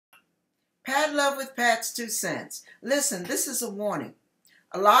Pat Love with Pat's 2 cents. Listen, this is a warning.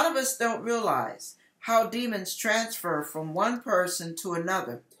 A lot of us don't realize how demons transfer from one person to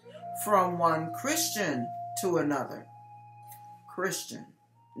another, from one Christian to another Christian.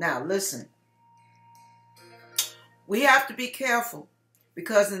 Now listen, we have to be careful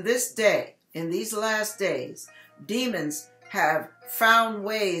because in this day, in these last days, demons have found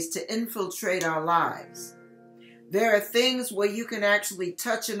ways to infiltrate our lives. There are things where you can actually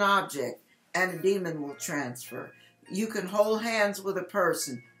touch an object and a demon will transfer. You can hold hands with a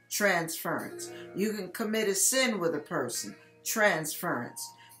person, transference. You can commit a sin with a person, transference.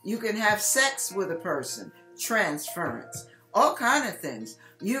 You can have sex with a person, transference. All kind of things.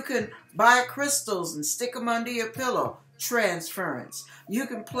 You can buy crystals and stick them under your pillow, transference. You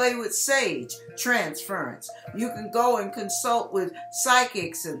can play with sage, transference. You can go and consult with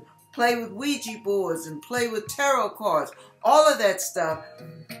psychics and play with Ouija boards and play with tarot cards. All of that stuff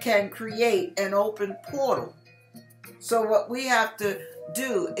can create an open portal. So what we have to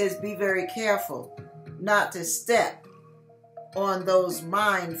do is be very careful not to step on those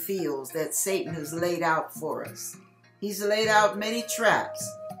minefields that Satan has laid out for us. He's laid out many traps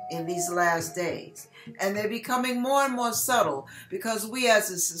in these last days. And they're becoming more and more subtle because we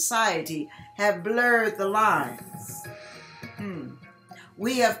as a society have blurred the lines.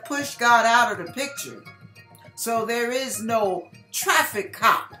 We have pushed God out of the picture. So there is no traffic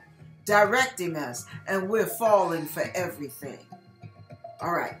cop directing us, and we're falling for everything.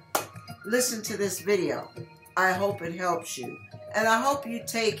 All right, listen to this video. I hope it helps you, and I hope you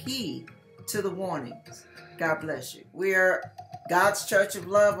take heed to the warnings. God bless you. We are God's Church of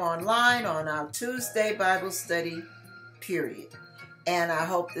Love online on our Tuesday Bible study, period. And I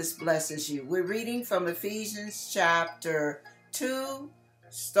hope this blesses you. We're reading from Ephesians chapter 2,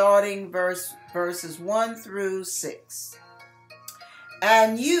 starting verses 1 through 6.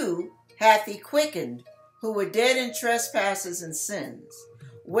 And you hath he quickened, who were dead in trespasses and sins,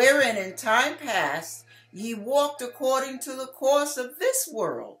 wherein in time past ye walked according to the course of this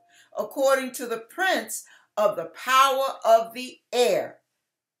world, according to the prince of the power of the air.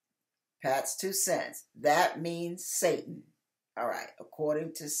 Pat's 2 cents. That means Satan. All right,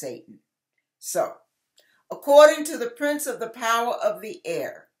 according to Satan. So, according to the prince of the power of the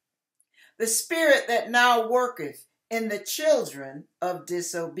air, the spirit that now worketh in the children of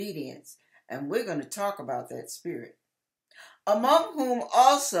disobedience. And we're going to talk about that spirit. Among whom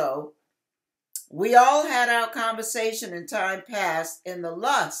also we all had our conversation in time past in the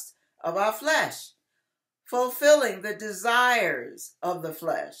lust of our flesh, fulfilling the desires of the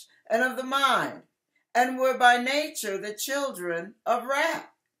flesh and of the mind, and were by nature the children of wrath,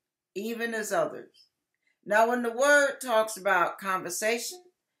 even as others. Now, when the word talks about conversation,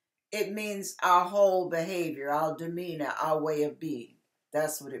 it means our whole behavior, our demeanor, our way of being.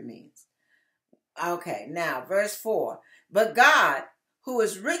 That's what it means. Okay, now, verse 4. But God, who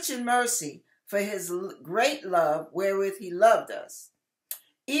is rich in mercy, for his great love wherewith he loved us,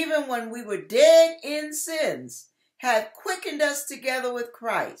 even when we were dead in sins, hath quickened us together with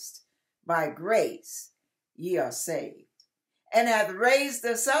Christ. By grace ye are saved, and hath raised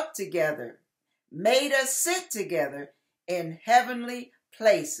us up together, made us sit together in heavenly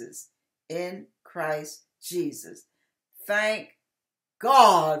places in Christ Jesus. Thank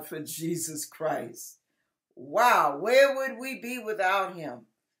God for Jesus Christ. Wow, where would we be without him?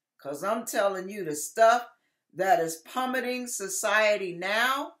 Because I'm telling you, the stuff that is pummeling society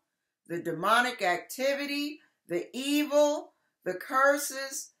now, the demonic activity, the evil, the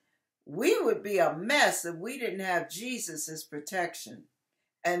curses, we would be a mess if we didn't have Jesus as protection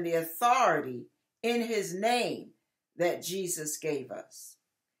and the authority in his name that Jesus gave us.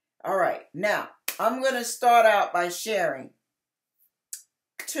 All right, now I'm going to start out by sharing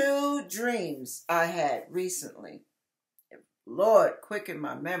 2 dreams I had recently. Lord, quicken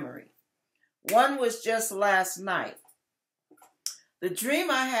my memory. One was just last night. The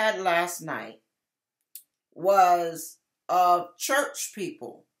dream I had last night was of church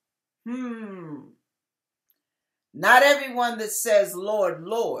people. Not everyone that says, Lord,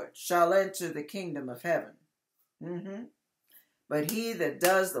 Lord, shall enter the kingdom of heaven. But he that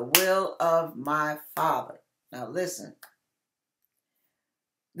does the will of my Father. Now listen.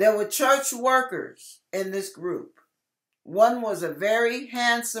 There were church workers in this group. One was a very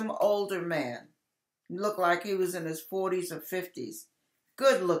handsome older man. He looked like he was in his 40s or 50s.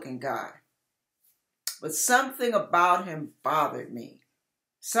 Good looking guy. But something about him bothered me.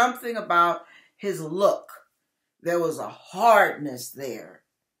 Something about his look. There was a hardness there.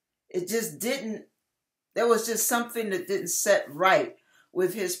 It just didn't, there was just something that didn't set right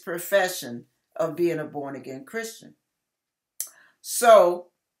with his profession of being a born-again Christian. So,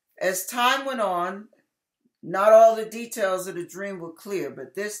 As time went on, not all the details of the dream were clear,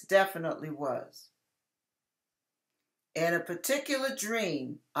 but this definitely was. In a particular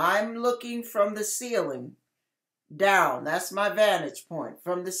dream, I'm looking from the ceiling down. That's my vantage point,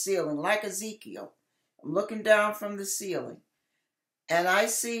 from the ceiling, like Ezekiel. I'm looking down from the ceiling, and I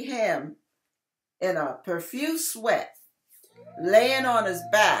see him in a profuse sweat, laying on his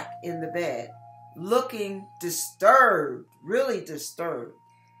back in the bed, looking disturbed, really disturbed.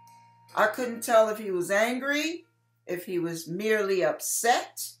 I couldn't tell if he was angry, if he was merely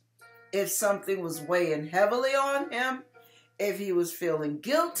upset, if something was weighing heavily on him, if he was feeling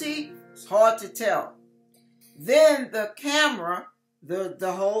guilty. It's hard to tell. Then the camera,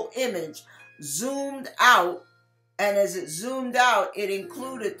 the whole image, zoomed out, and as it zoomed out, it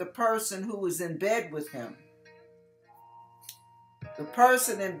included the person who was in bed with him. The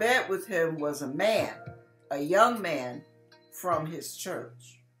person in bed with him was a man, a young man from his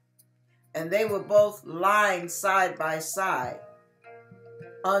church. And they were both lying side by side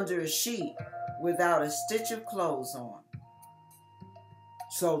under a sheet without a stitch of clothes on.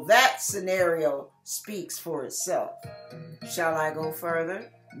 So that scenario speaks for itself. Shall I go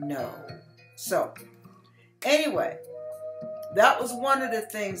further? No. So, anyway, that was one of the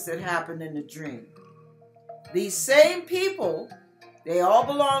things that happened in the dream. These same people, they all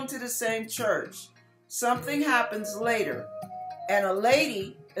belong to the same church. Something happens later, and a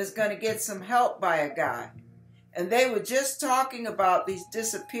lady is going to get some help by a guy. And they were just talking about these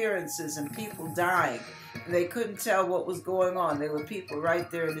disappearances and people dying. And they couldn't tell what was going on. There were people right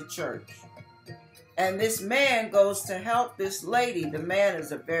there in the church. And this man goes to help this lady. The man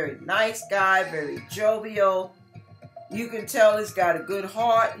is a very nice guy, very jovial. You can tell he's got a good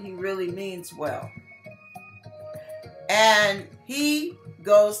heart. He really means well. And he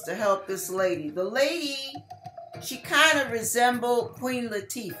goes to help this lady. The lady, she kind of resembled Queen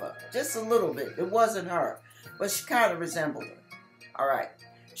Latifah. Just a little bit. It wasn't her, but she kind of resembled her. All right.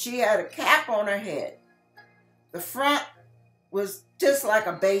 She had a cap on her head. The front was just like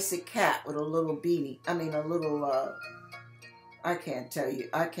a basic cap with a little beanie. I mean, a little, I can't tell you.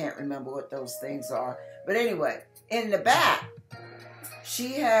 I can't remember what those things are. But anyway, in the back,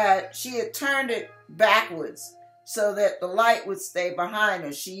 she had turned it backwards so that the light would stay behind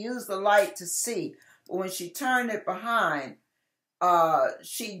her. She used the light to see. But when she turned it behind,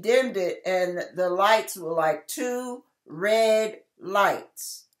 she dimmed it, and the lights were like two red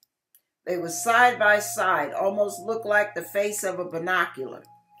lights. They were side by side, almost looked like the face of a binocular.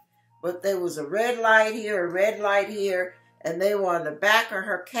 But there was a red light here, a red light here, and they were on the back of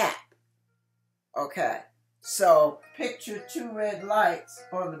her cap. Okay, so picture two red lights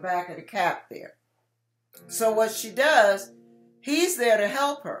on the back of the cap there. So what she does, he's there to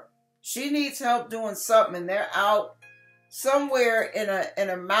help her. She needs help doing something, and they're out somewhere in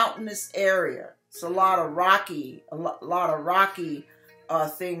a mountainous area. It's a lot of rocky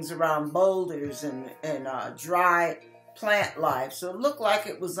things around boulders and dry plant life. So it looked like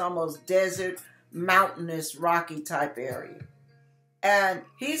it was almost desert, mountainous, rocky type area. And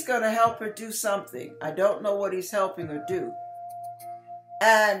he's going to help her do something. I don't know what he's helping her do.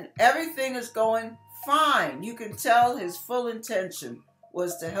 And everything is going fine. You can tell his full intention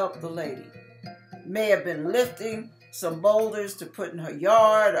was to help the lady. May have been lifting some boulders to put in her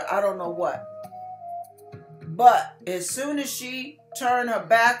yard, or I don't know what. But as soon as she turned her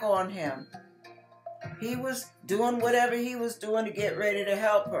back on him, he was doing whatever he was doing to get ready to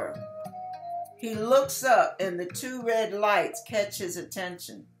help her. He looks up and the two red lights catch his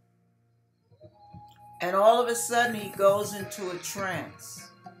attention. And all of a sudden he goes into a trance.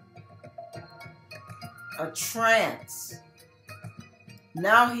 A trance.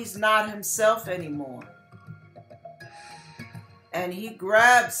 Now he's not himself anymore. And he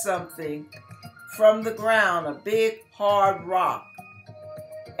grabs something from the ground, a big hard rock,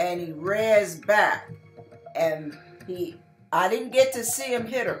 and he rears back, and I didn't get to see him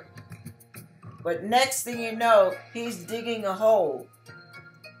hit her, but next thing you know, he's digging a hole,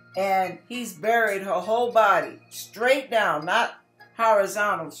 and he's buried her whole body, straight down, not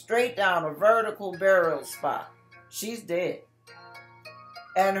horizontal, straight down, a vertical burial spot. She's dead,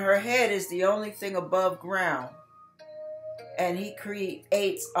 and her head is the only thing above ground. And he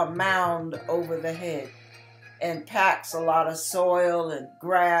creates a mound over the head and packs a lot of soil and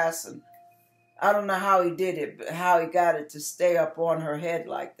grass. And I don't know how he did it, but how he got it to stay up on her head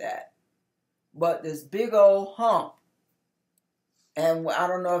like that. But this big old hump. And I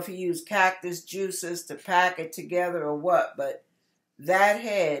don't know if he used cactus juices to pack it together or what, but that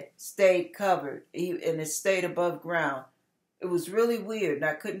head stayed covered and it stayed above ground. It was really weird, and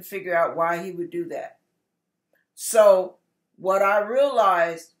I couldn't figure out why he would do that. So what I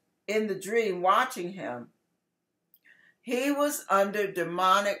realized in the dream watching him, he was under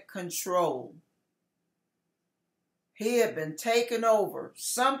demonic control. He had been taken over,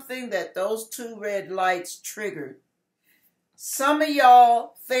 something that those two red lights triggered. Some of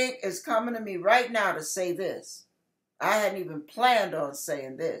y'all think it's coming to me right now to say this. I hadn't even planned on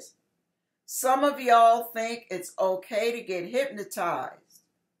saying this. Some of y'all think it's okay to get hypnotized.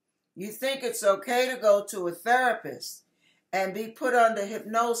 You think it's okay to go to a therapist and be put under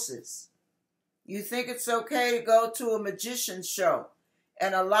hypnosis. You think it's okay to go to a magician show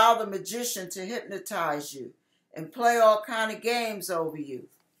and allow the magician to hypnotize you and play all kind of games over you,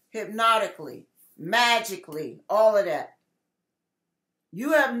 hypnotically, magically, all of that.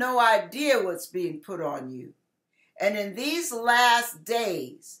 You have no idea what's being put on you. And in these last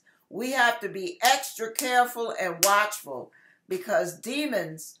days, we have to be extra careful and watchful because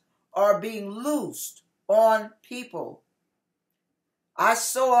demons are being loosed on people. I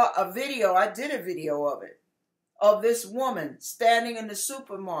saw a video, I did a video of it, of this woman standing in the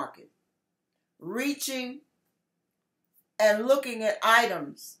supermarket, reaching and looking at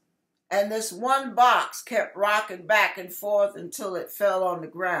items. And this one box kept rocking back and forth until it fell on the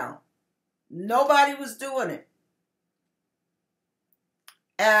ground. Nobody was doing it.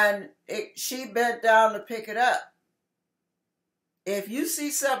 And she bent down to pick it up. If you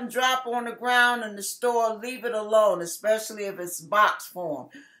see something drop on the ground in the store, leave it alone, especially if it's box form.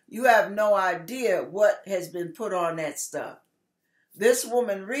 You have no idea what has been put on that stuff. This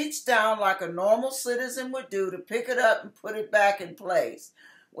woman reached down like a normal citizen would do to pick it up and put it back in place.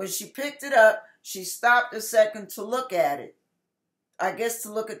 When she picked it up, she stopped a second to look at it. I guess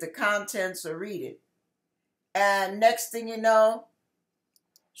to look at the contents or read it. And next thing you know,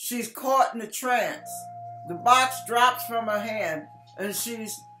 she's caught in a trance. The box drops from her hand and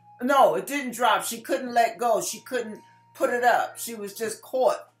no, it didn't drop. She couldn't let go. She couldn't put it up. She was just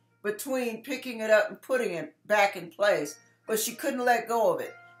caught between picking it up and putting it back in place. But she couldn't let go of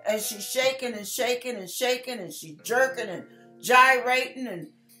it. And she's shaking and shaking and shaking and she's jerking and gyrating and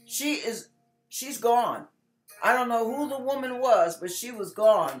she's gone. I don't know who the woman was, but she was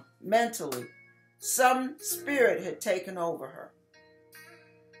gone mentally. Some spirit had taken over her.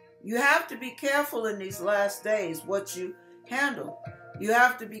 You have to be careful in these last days what you handle. You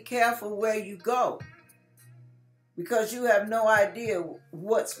have to be careful where you go because you have no idea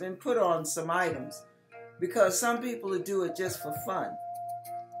what's been put on some items because some people do it just for fun.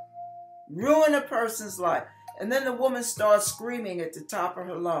 Ruin a person's life. And then the woman starts screaming at the top of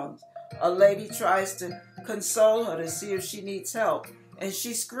her lungs. A lady tries to console her to see if she needs help, and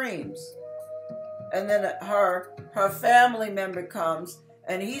she screams. And then her family member comes,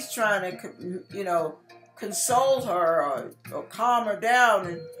 and he's trying to, console her or calm her down,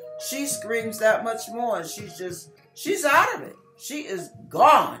 and she screams that much more, and she's out of it. She is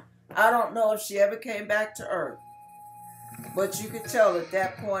gone. I don't know if she ever came back to earth. But you could tell at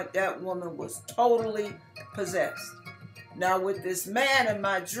that point that woman was totally possessed. Now with this man in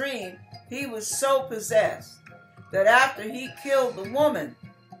my dream, he was so possessed that after he killed the woman,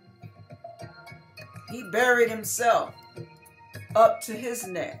 he buried himself up to his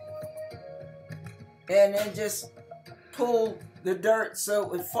neck and then just pulled the dirt so it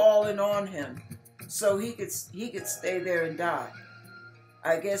would fall in on him so he could stay there and die.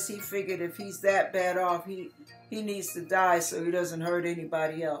 I guess he figured if he's that bad off, he needs to die so he doesn't hurt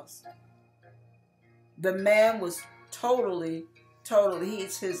anybody else. The man was totally,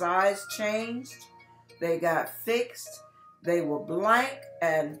 his eyes changed. They got fixed. They were blank.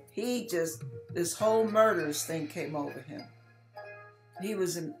 And this whole murderous thing came over him. He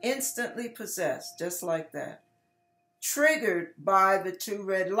was instantly possessed, just like that. Triggered by the two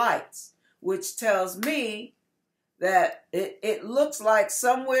red lights, which tells me that it looks like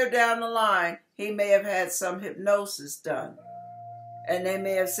somewhere down the line, he may have had some hypnosis done. And they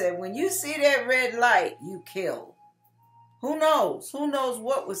may have said, when you see that red light, you kill. Who knows? Who knows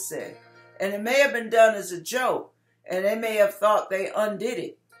what was said? And it may have been done as a joke. And they may have thought they undid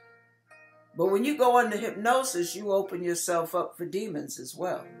it. But when you go under hypnosis, you open yourself up for demons as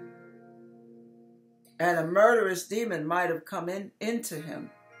well. And a murderous demon might have come into him.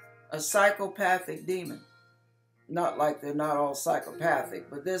 A psychopathic demon. Not like they're not all psychopathic,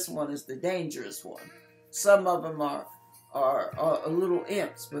 but this one is the dangerous one. Some of them are a little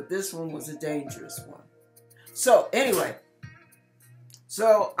imps, but this one was a dangerous one. So anyway,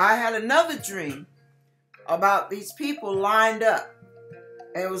 I had another dream about these people lined up.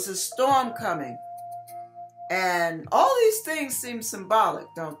 And it was a storm coming. And all these things seem symbolic,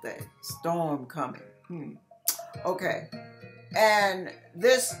 don't they? Storm coming. Okay. And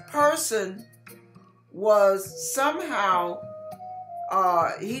this person was somehow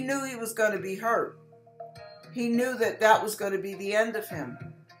he knew he was going to be hurt. He knew that that was going to be the end of him.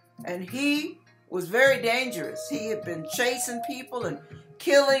 And he was very dangerous. He had been chasing people and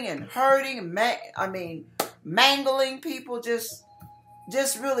killing and hurting and mangling people, just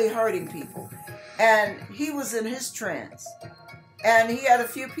really hurting people. And he was in his trance. And he had a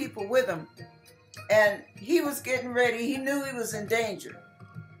few people with him. And he was getting ready. He knew he was in danger.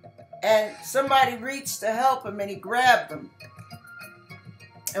 And somebody reached to help him, and he grabbed them.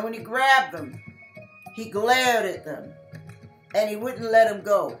 And when he grabbed them, he glared at them. And he wouldn't let them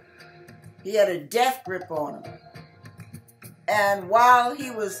go. He had a death grip on him. And while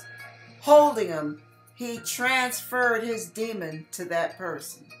he was holding him, he transferred his demon to that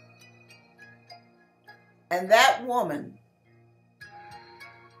person. And that woman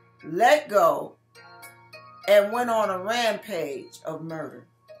let go and went on a rampage of murder.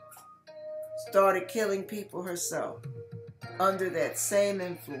 Started killing people herself under that same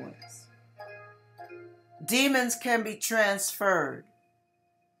influence. Demons can be transferred.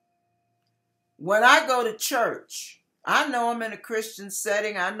 When I go to church, I know I'm in a Christian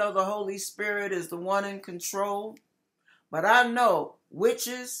setting. I know the Holy Spirit is the one in control. But I know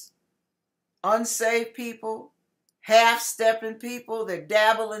witches, unsaved people, half-stepping people that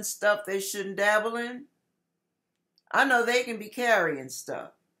dabble in stuff they shouldn't dabble in. I know they can be carrying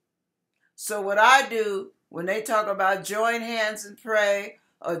stuff. So what I do when they talk about join hands and pray,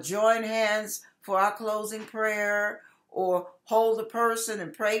 or join hands for our closing prayer, or hold the person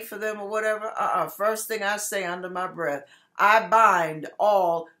and pray for them or whatever, first thing I say under my breath, I bind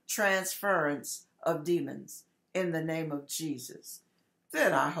all transference of demons in the name of Jesus.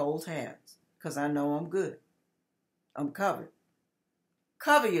 Then I hold hands because I know I'm good. I'm covered.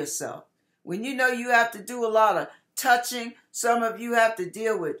 Cover yourself. When you know you have to do a lot of touching, some of you have to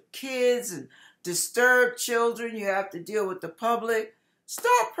deal with kids and disturbed children, you have to deal with the public,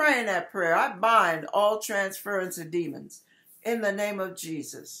 start praying that prayer. I bind all transference of demons in the name of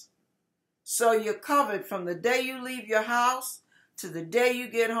Jesus. So you're covered from the day you leave your house to the day you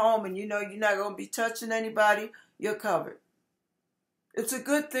get home, and you know you're not going to be touching anybody, you're covered. It's a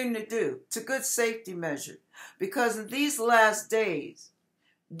good thing to do. It's a good safety measure. Because in these last days,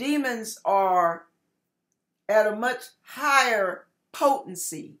 demons are at a much higher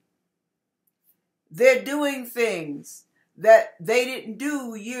potency. They're doing things that they didn't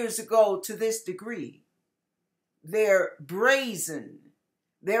do years ago to this degree. They're brazen.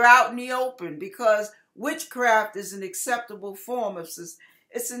 They're out in the open because witchcraft is an acceptable form of,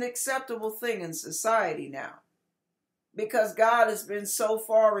 it's an acceptable thing in society now. Because God has been so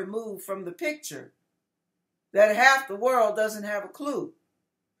far removed from the picture that half the world doesn't have a clue.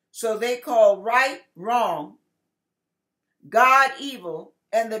 So they call right wrong, God evil,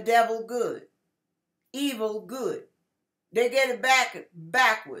 and the devil good. Evil good. They get it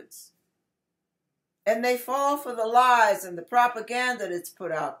backwards. And they fall for the lies and the propaganda that's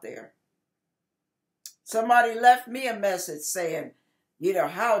put out there. Somebody left me a message saying,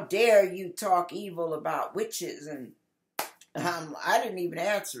 how dare you talk evil about witches? And I didn't even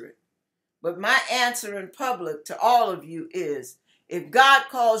answer it. But my answer in public to all of you is, if God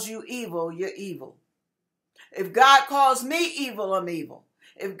calls you evil, you're evil. If God calls me evil, I'm evil.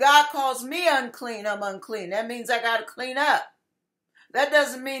 If God calls me unclean, I'm unclean. That means I got to clean up. That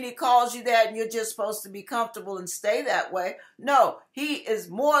doesn't mean he calls you that and you're just supposed to be comfortable and stay that way. No, he is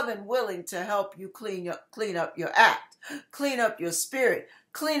more than willing to help you clean up your act, clean up your spirit,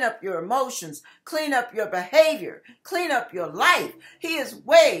 clean up your emotions, clean up your behavior, clean up your life. He is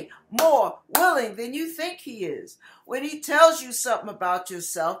way more willing than you think he is. When he tells you something about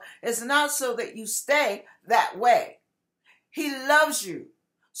yourself, it's not so that you stay that way. He loves you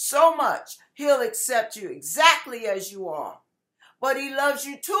so much, he'll accept you exactly as you are. But he loves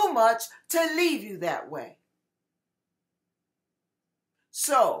you too much to leave you that way.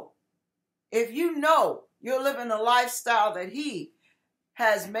 So, if you know you're living a lifestyle that he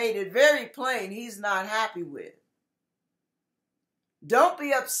has made it very plain he's not happy with, don't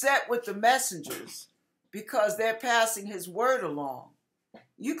be upset with the messengers because they're passing his word along.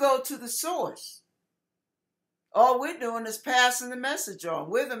 You go to the source. All we're doing is passing the message on.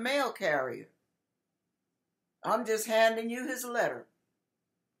 We're the mail carrier. I'm just handing you his letter.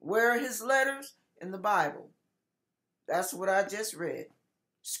 Where are his letters? In the Bible. That's what I just read.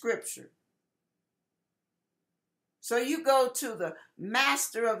 Scripture. So you go to the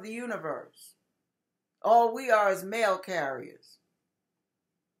master of the universe. All we are is mail carriers.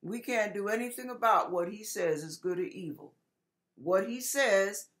 We can't do anything about what he says is good or evil. What he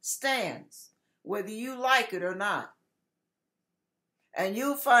says stands, whether you like it or not. And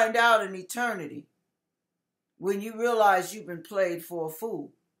you'll find out in eternity when you realize you've been played for a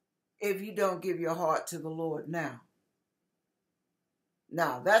fool if you don't give your heart to the Lord now.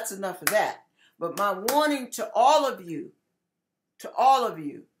 Now, that's enough of that. But my warning to all of you,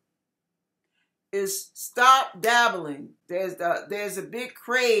 is stop dabbling. There's a big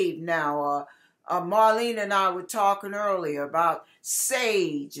crave now. Marlene and I were talking earlier about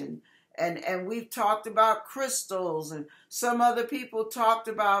sage, and we've talked about crystals, and some other people talked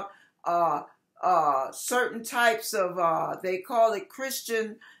about certain types of, they call it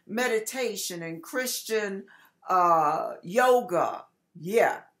Christian meditation and Christian yoga.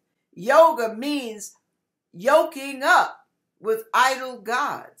 Yeah. Yoga means yoking up with idol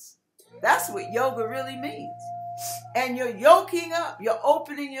gods. That's what yoga really means. And you're yoking up, you're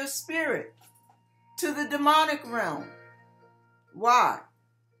opening your spirit to the demonic realm. Why?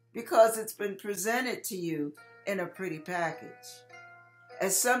 Because it's been presented to you in a pretty package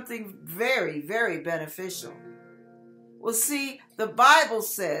as something very, very beneficial. Well, see, the Bible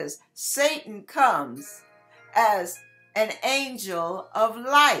says Satan comes as an angel of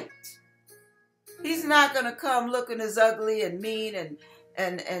light. He's not going to come looking as ugly and mean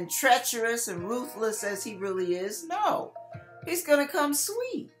and treacherous and ruthless as he really is. No, he's going to come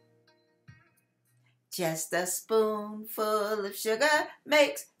sweet. Just a spoonful of sugar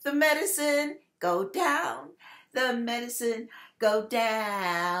makes the medicine go down. The medicine go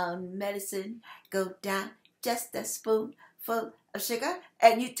down. Medicine go down. Just a spoonful of sugar.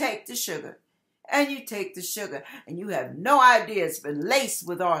 And you take the sugar. And you take the sugar. And you have no idea it's been laced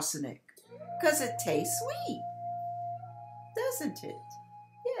with arsenic. Because it tastes sweet. Doesn't it?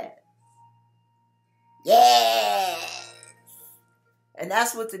 Yes. Yes. And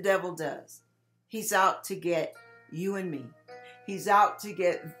that's what the devil does. He's out to get you and me. He's out to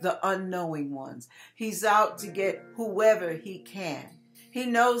get the unknowing ones. He's out to get whoever he can. He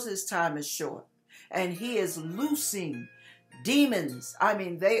knows his time is short. And he is loosing demons. I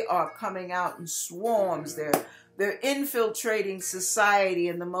mean, they are coming out in swarms. They're infiltrating society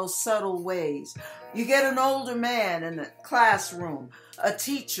in the most subtle ways. You get an older man in a classroom, a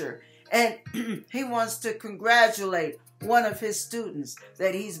teacher, and he wants to congratulate one of his students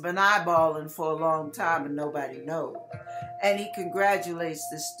that he's been eyeballing for a long time and nobody knows. And he congratulates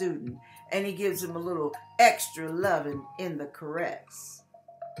the student and he gives him a little extra loving in the caress.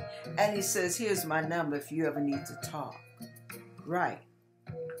 And he says, here's my number if you ever need to talk. Right.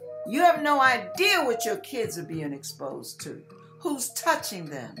 You have no idea what your kids are being exposed to. Who's touching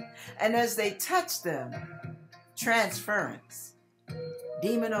them? And as they touch them, transference.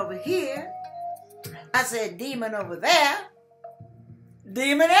 Demon over here. I said demon over there.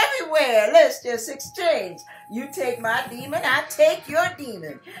 Demon everywhere. Let's just exchange. You take my demon, I take your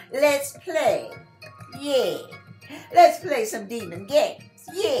demon. Let's play. Yeah. Let's play some demon games.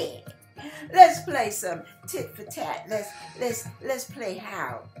 Yeah. Let's play some tit for tat. Let's play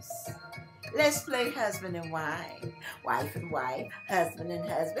house. Let's play husband and wife and wife, husband and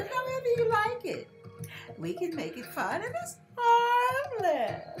husband, however you like it. We can make it fun and it's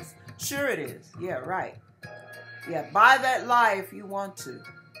harmless. Sure it is. Yeah, right. Yeah, buy that lie if you want to.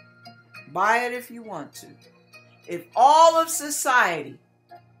 Buy it if you want to. If all of society,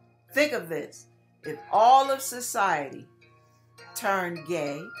 think of this, if all of society turned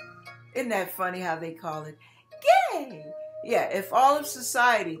gay, isn't that funny how they call it gay? Yeah, if all of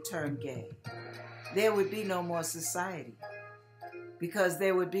society turned gay, there would be no more society because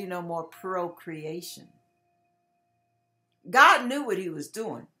there would be no more procreation. God knew what he was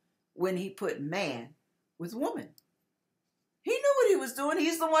doing when he put man with woman. He knew what he was doing.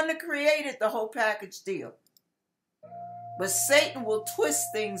 He's the one that created the whole package deal. But Satan will twist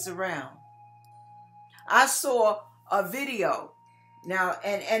things around. I saw a video. Now,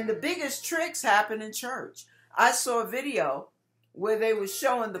 and the biggest tricks happen in church. I saw a video where they were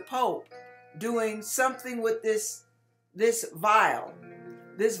showing the Pope doing something with this vial.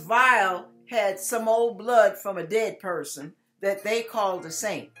 This vial had some old blood from a dead person that they called a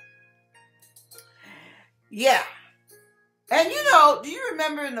saint. Yeah. And do you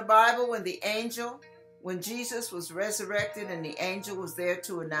remember in the Bible when Jesus was resurrected and the angel was there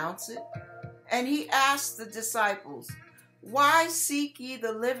to announce it? And he asked the disciples, why seek ye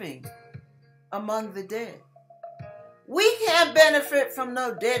the living among the dead? We can't benefit from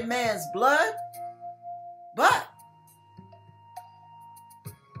no dead man's blood, but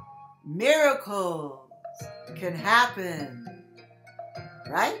miracles can happen,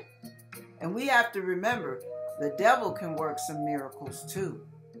 right? And we have to remember, the devil can work some miracles too.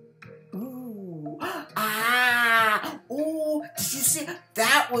 Ooh, did you see?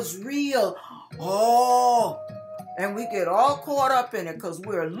 That was real. And we get all caught up in it because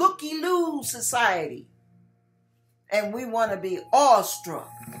we're a looky-loo society. and we want to be awestruck.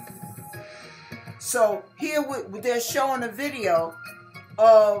 So here they're showing a video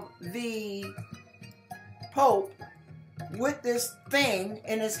of the Pope with this thing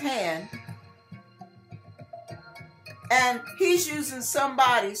in his hand, and he's using some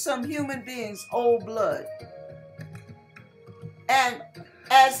human being's old blood. And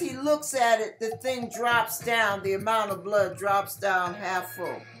as he looks at it, the thing drops down, the amount of blood drops down half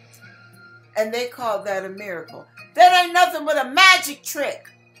full. And they call that a miracle. That ain't nothing but a magic trick.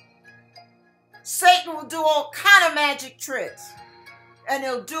 Satan will do all kind of magic tricks. And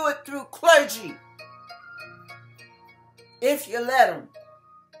he'll do it through clergy. If you let him.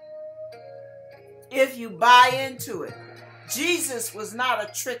 If you buy into it. Jesus was not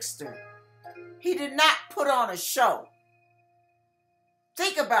a trickster. He did not put on a show.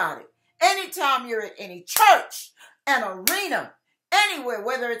 Think about it. Anytime you're at any church, an arena, anywhere,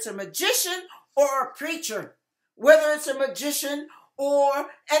 whether it's a magician or a preacher, whether it's a magician or an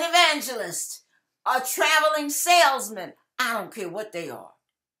evangelist, a traveling salesman, I don't care what they are.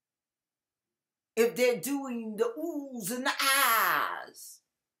 If they're doing the oohs and the ahs,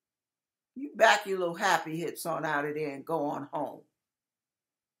 you back your little happy hips on out of there and go on home.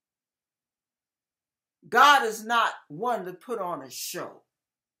 God is not one to put on a show.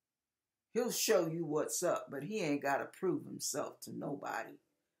 He'll show you what's up, but he ain't got to prove himself to nobody.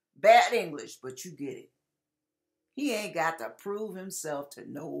 Bad English, but you get it. He ain't got to prove himself to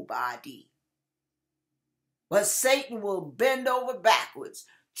nobody. But Satan will bend over backwards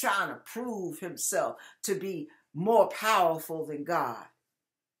trying to prove himself to be more powerful than God.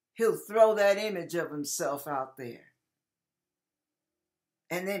 He'll throw that image of himself out there.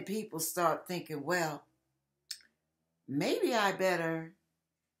 And then people start thinking, well, maybe I better.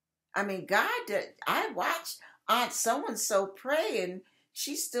 I mean, I watched Aunt so-and-so pray and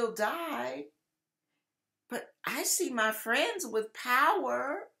she still died. But I see my friends with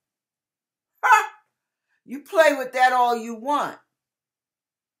power. Ha! You play with that all you want.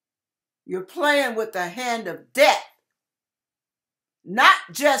 You're playing with the hand of death. Not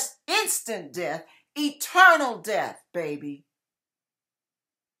just instant death, eternal death, baby.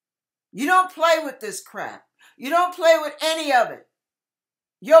 You don't play with this crap. You don't play with any of it.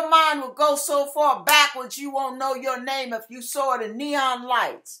 Your mind will go so far backwards you won't know your name if you saw it in neon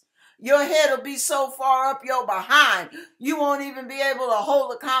lights. Your head will be so far up your behind, you won't even be able to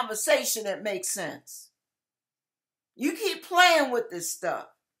hold a conversation that makes sense. You keep playing with this stuff.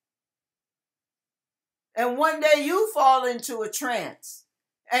 And one day you fall into a trance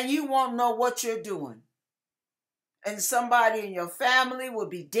and you won't know what you're doing. And somebody in your family will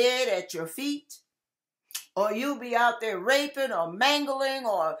be dead at your feet. Or you'll be out there raping or mangling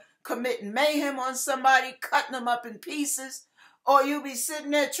or committing mayhem on somebody, cutting them up in pieces. Or you'll be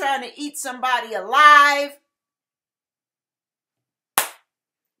sitting there trying to eat somebody alive.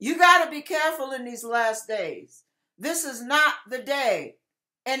 You got to be careful in these last days. This is not the day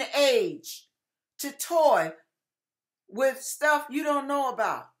and age to toy with stuff you don't know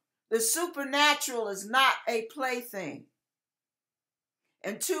about. The supernatural is not a plaything.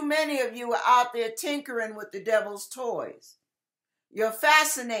 And too many of you are out there tinkering with the devil's toys. You're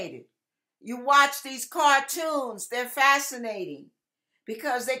fascinated. You watch these cartoons. They're fascinating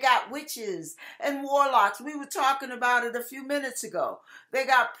because they got witches and warlocks. We were talking about it a few minutes ago. They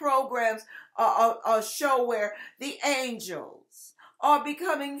got programs, a show where the angels are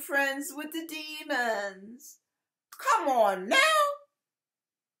becoming friends with the demons. Come on now.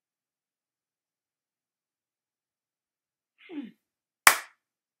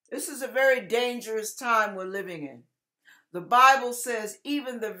 This is a very dangerous time we're living in. The Bible says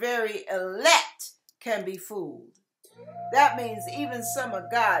even the very elect can be fooled. That means even some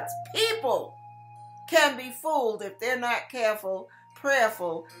of God's people can be fooled if they're not careful,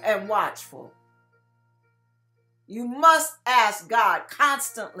 prayerful, and watchful. You must ask God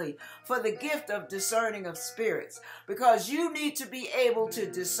constantly for the gift of discerning of spirits, because you need to be able to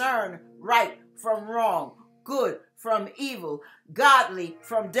discern right from wrong, good from evil, godly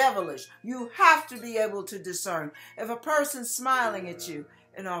from devilish. You have to be able to discern. If a person's smiling at you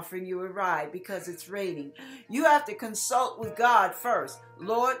and offering you a ride because it's raining, you have to consult with God first.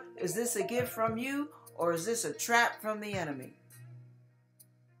 Lord, is this a gift from you or is this a trap from the enemy?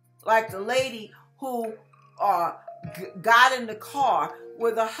 Like the lady who got in the car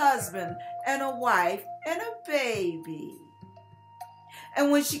with a husband and a wife and a baby. And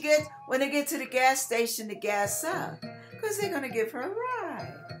when they get to the gas station to gas up, because they're going to give her a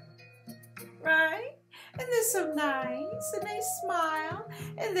ride. Right? And they're so nice, and they smile,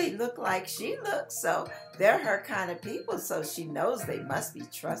 and they look like she looks, so they're her kind of people, so she knows they must be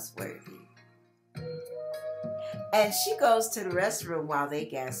trustworthy. And she goes to the restroom while they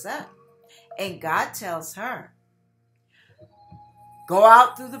gas up. And God tells her, go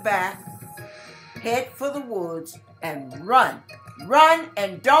out through the back, head for the woods, and run. Run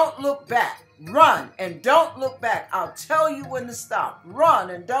and don't look back. Run and don't look back. I'll tell you when to stop. Run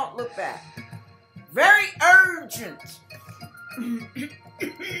and don't look back. Very urgent.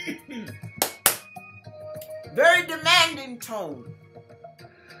 Very demanding tone.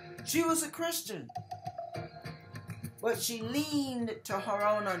 She was a Christian, but she leaned to her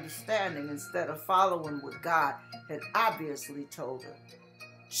own understanding instead of following what God had obviously told her.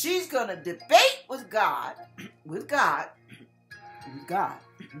 She's going to debate with God,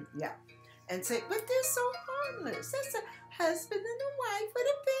 yeah, and say, but they're so harmless. That's a husband and a wife with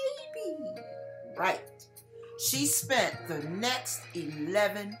a baby. Right. She spent the next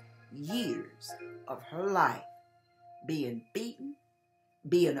 11 years of her life being beaten,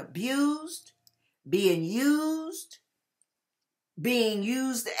 being abused, being used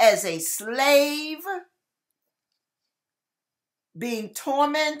as a slave, being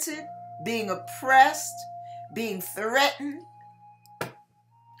tormented, being oppressed, being threatened.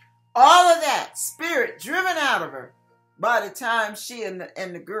 All of that spirit driven out of her by the time she and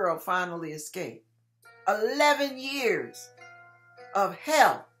the girl finally escaped. 11 years of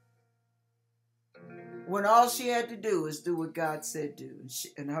hell, when all she had to do is do what God said do,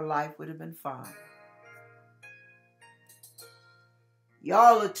 and her life would have been fine.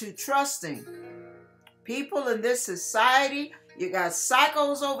 Y'all are too trusting. People in this society, you got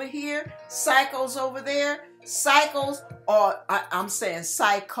psychos over here, psychos over there. Psychos, or I'm saying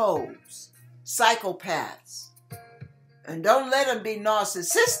psychos, psychopaths. And don't let them be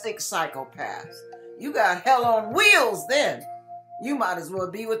narcissistic psychopaths. You got hell on wheels then. You might as well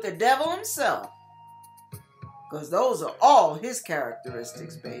be with the devil himself. Because those are all his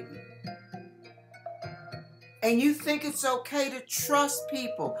characteristics, baby. And you think it's okay to trust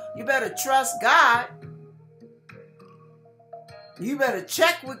people. You better trust God. You better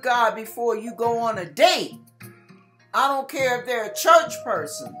check with God before you go on a date. I don't care if they're a church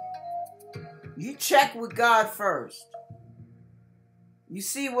person. You check with God first. You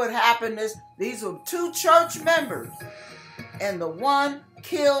see what happened is these were two church members, and the one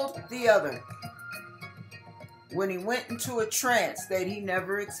killed the other when he went into a trance that he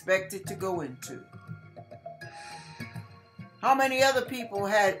never expected to go into. How many other people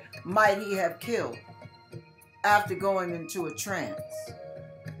might he have killed after going into a trance?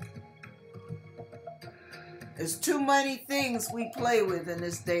 There's too many things we play with in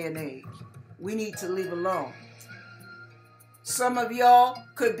this day and age. We need to leave alone. Some of y'all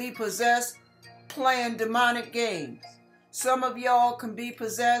could be possessed playing demonic games. Some of y'all can be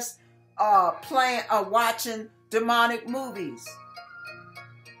possessed watching demonic movies.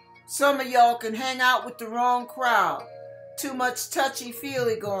 Some of y'all can hang out with the wrong crowd. Too much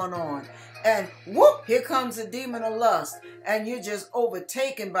touchy-feely going on. And whoop, here comes a demon of lust. And you're just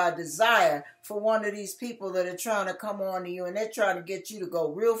overtaken by desire for one of these people that are trying to come on to you. And they're trying to get you to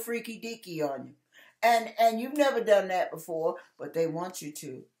go real freaky-deaky on you. And you've never done that before, but they want you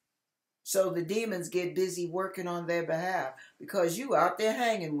to. So the demons get busy working on their behalf because you out there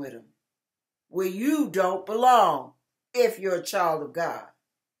hanging with them where you don't belong if you're a child of God.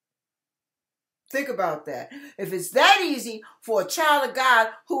 Think about that. If it's that easy for a child of God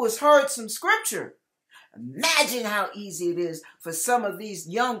who has heard some scripture, imagine how easy it is for some of these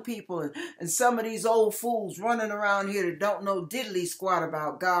young people and some of these old fools running around here that don't know diddly squat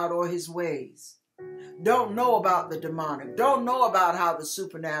about God or his ways. Don't know about the demonic. Don't know about how the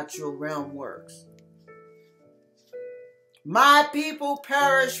supernatural realm works. My people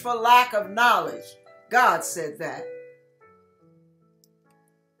perish for lack of knowledge. God said that.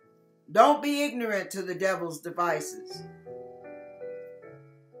 Don't be ignorant to the devil's devices.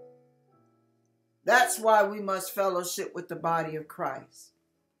 That's why we must fellowship with the body of Christ.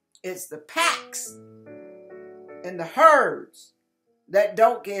 It's the packs and the herds that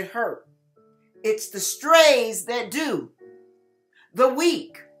don't get hurt. It's the strays that do. The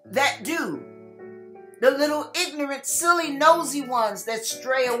weak that do. The little ignorant, silly, nosy ones that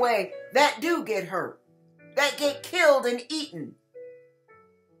stray away, that do get hurt. That get killed and eaten.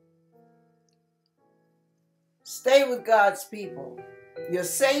 Stay with God's people. Your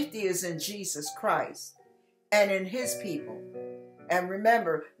safety is in Jesus Christ and in his people. And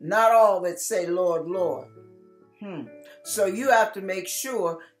remember, not all that say, Lord, Lord. So you have to make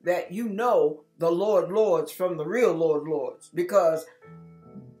sure that you know the Lord Lords from the real Lord Lords, because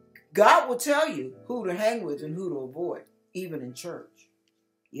God will tell you who to hang with and who to avoid, even in church.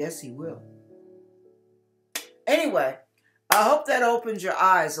 Yes, he will. Anyway, I hope that opens your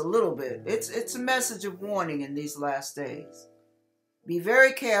eyes a little bit. It's a message of warning in these last days. Be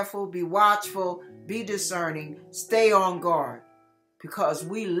very careful, be watchful, be discerning, stay on guard, because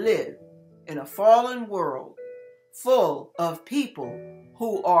we live in a fallen world full of people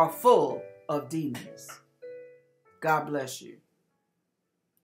who are full of demons. God bless you.